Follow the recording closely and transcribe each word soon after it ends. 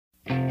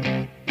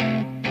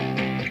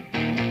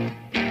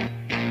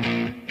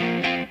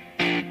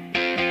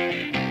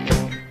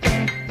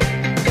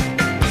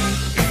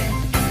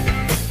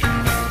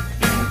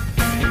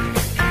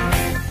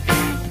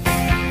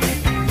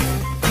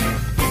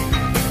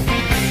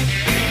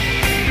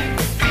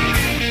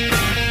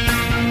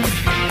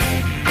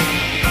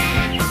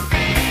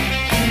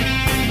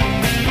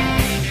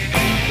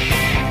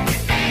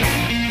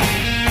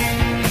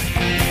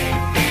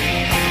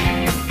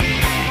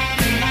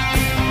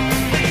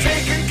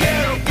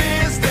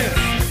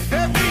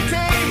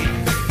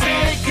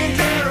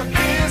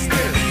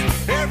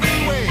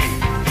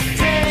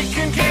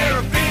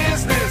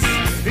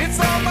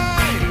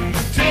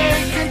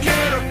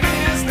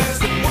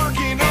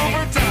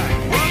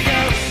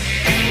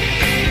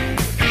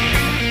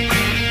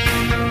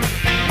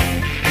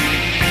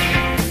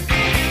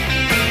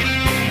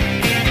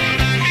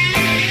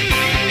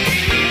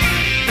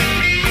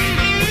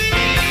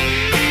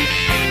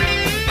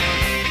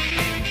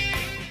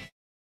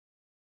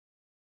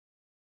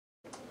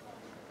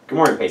Good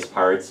morning, Pace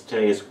Pirates.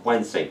 Today is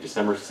Wednesday,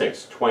 December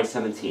 6,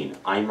 2017.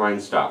 I'm Ryan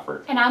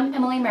Stauffer. And I'm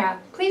Emily Mara.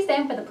 Please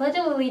stand for the Pledge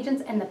of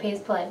Allegiance and the Pace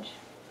Pledge.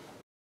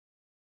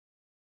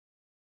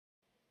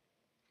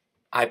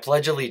 I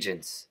pledge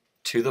allegiance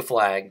to the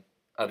flag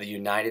of the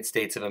United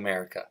States of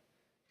America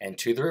and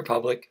to the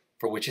republic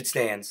for which it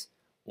stands,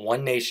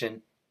 one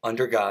nation,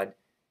 under God,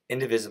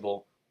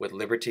 indivisible, with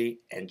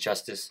liberty and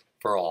justice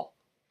for all.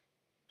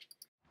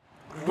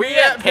 We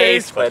at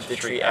Pace pledge to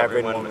treat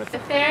everyone with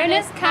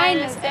fairness,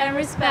 kindness, and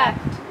respect.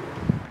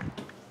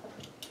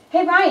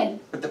 Hey, Ryan.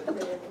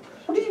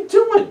 What are you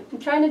doing? I'm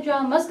trying to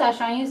draw a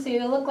mustache on you so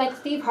you look like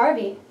Steve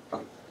Harvey.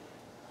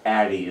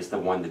 Addie is the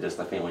one that does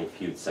the Family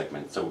Feud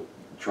segment, so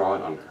draw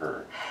it on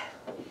her.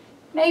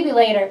 Maybe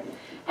later.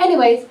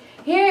 Anyways,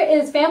 here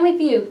is Family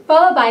Feud,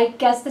 followed by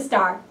Guess the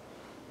Star.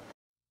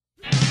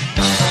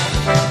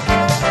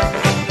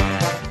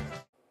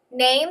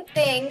 Name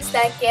things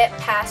that get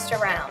passed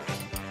around.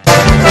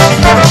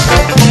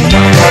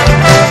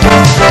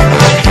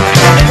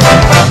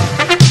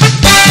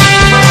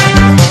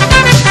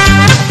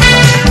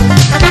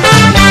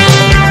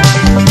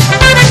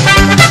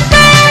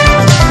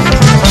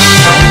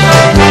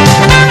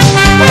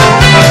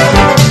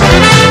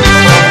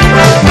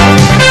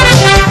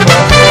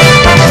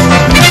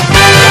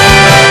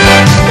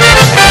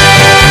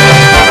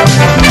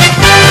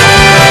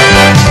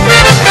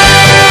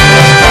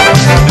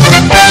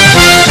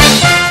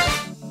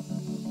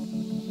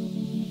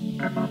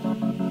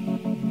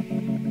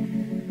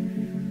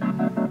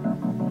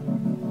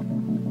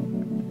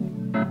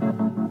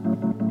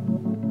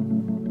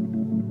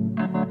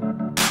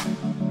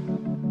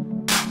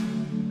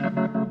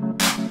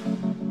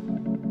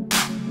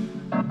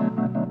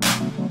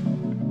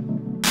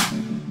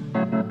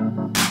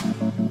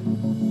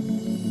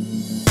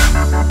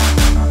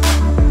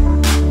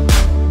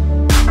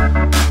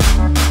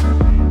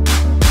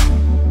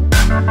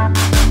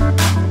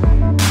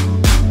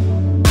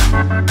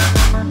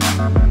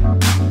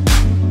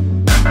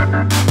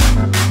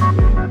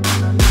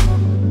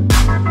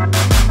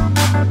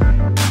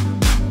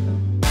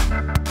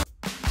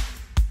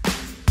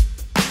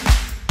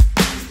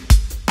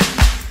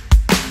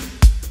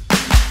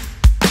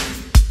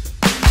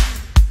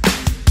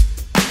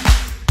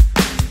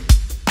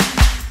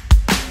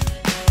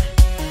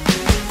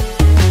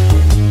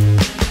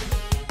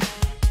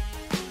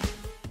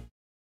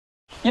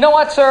 You know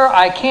what, sir?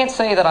 I can't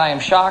say that I am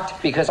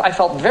shocked because I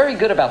felt very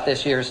good about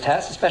this year's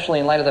test, especially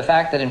in light of the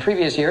fact that in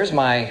previous years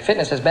my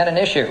fitness has been an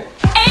issue.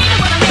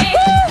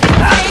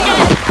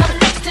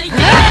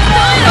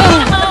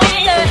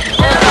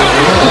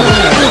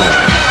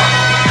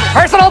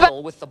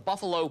 Personal with the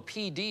Buffalo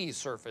PD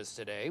surface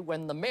today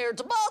when the mayor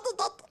demanded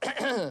that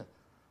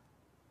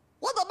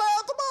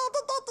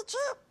the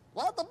chip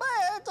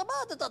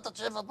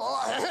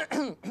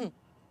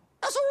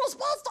as a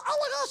response to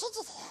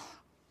allegations.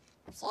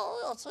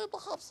 Sorry, I seem to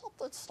have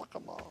something stuck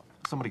in my eye.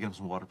 Somebody get him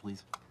some water,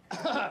 please.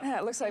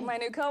 It looks like my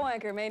new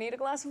co-anchor may need a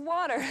glass of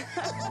water.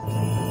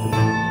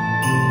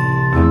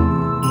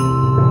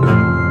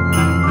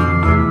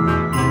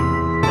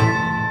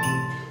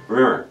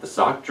 Remember, the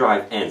sock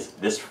drive ends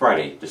this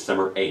Friday,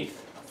 December 8th.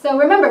 So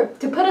remember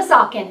to put a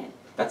sock in it.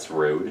 That's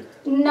rude.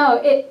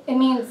 No, it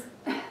means...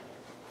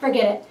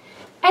 forget it.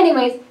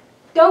 Anyways,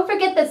 don't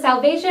forget the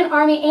Salvation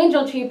Army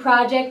Angel Tree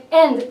Project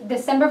ends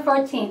December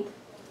 14th.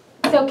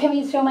 So can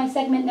we show my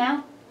segment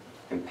now?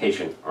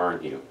 Impatient,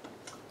 aren't you?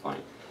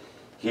 Fine.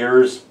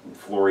 Here's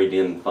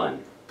Floridian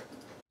Fun.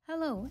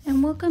 Hello,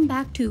 and welcome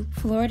back to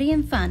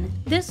Floridian Fun.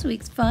 This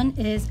week's fun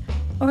is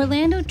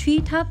Orlando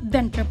Treetop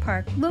Venture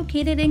Park,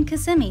 located in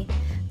Kissimmee.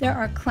 There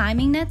are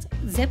climbing nets,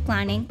 zip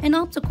lining, and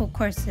obstacle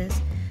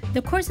courses.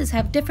 The courses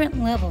have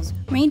different levels,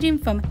 ranging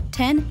from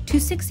 10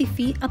 to 60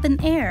 feet up in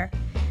the air.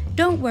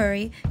 Don't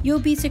worry, you'll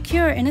be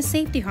secure in a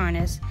safety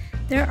harness.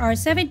 There are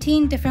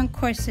 17 different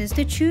courses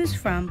to choose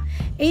from.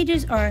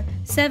 Ages are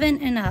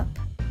 7 and up.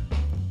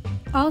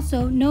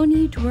 Also, no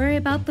need to worry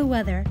about the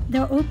weather.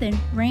 They're open,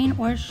 rain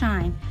or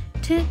shine.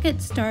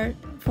 Tickets start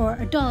for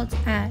adults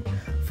at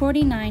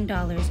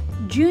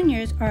 $49.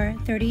 Juniors are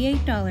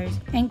 $38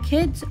 and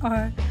kids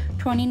are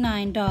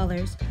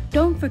 $29.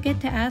 Don't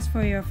forget to ask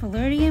for your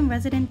Floridian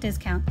resident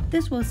discount.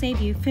 This will save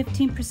you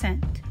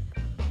 15%.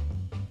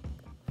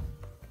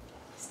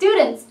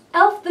 Students,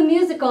 Elf the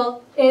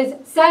Musical is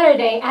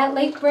Saturday at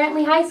Lake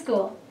Brantley High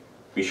School.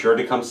 Be sure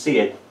to come see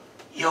it.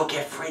 You'll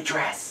get free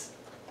dress.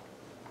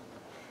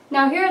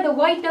 Now here are the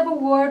White Dove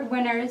Award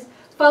winners,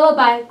 followed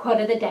by Quote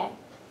of the Day.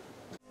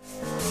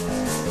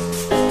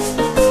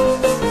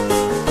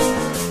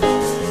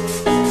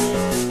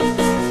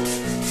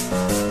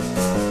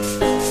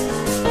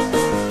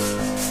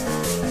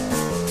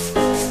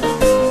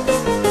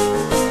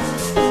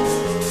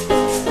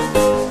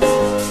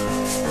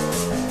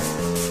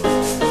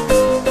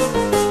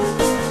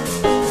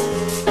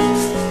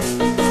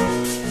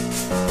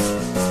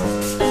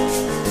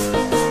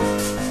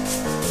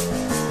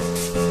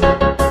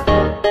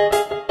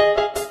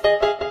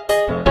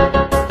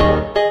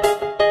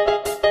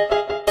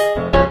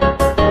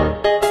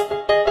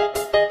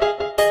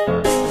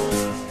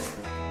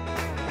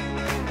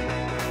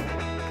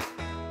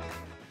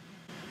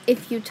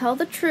 If you tell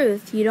the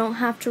truth, you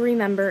don't have to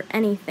remember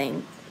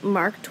anything.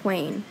 Mark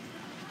Twain.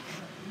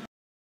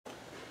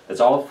 That's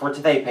all for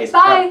today, Pace.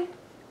 Bye!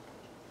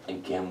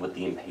 Again with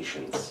the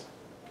impatience.